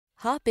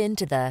Hop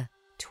into the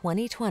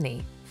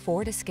 2020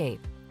 Ford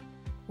Escape.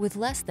 With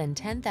less than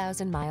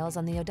 10,000 miles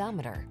on the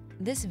odometer,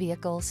 this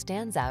vehicle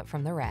stands out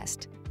from the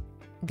rest.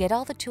 Get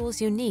all the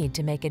tools you need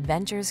to make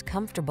adventures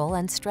comfortable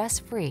and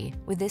stress-free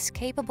with this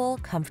capable,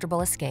 comfortable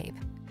Escape.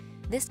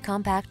 This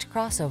compact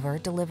crossover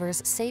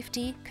delivers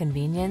safety,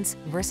 convenience,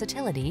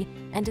 versatility,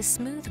 and a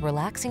smooth,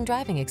 relaxing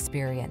driving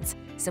experience,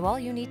 so all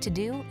you need to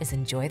do is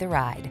enjoy the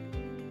ride.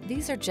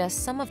 These are just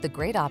some of the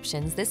great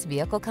options this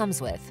vehicle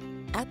comes with: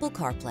 Apple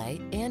CarPlay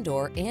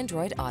and/or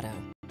Android Auto,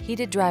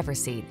 heated driver's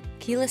seat,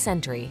 keyless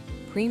entry,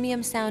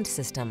 premium sound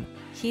system,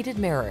 heated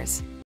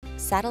mirrors,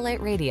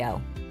 satellite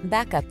radio,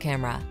 backup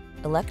camera,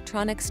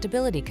 electronic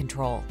stability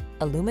control,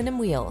 aluminum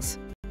wheels,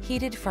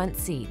 heated front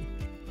seat.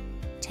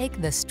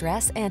 Take the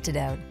stress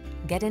antidote.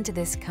 Get into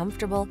this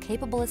comfortable,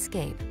 capable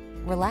Escape.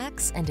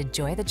 Relax and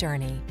enjoy the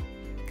journey.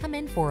 Come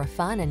in for a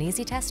fun and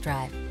easy test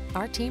drive.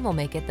 Our team will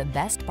make it the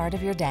best part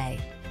of your day.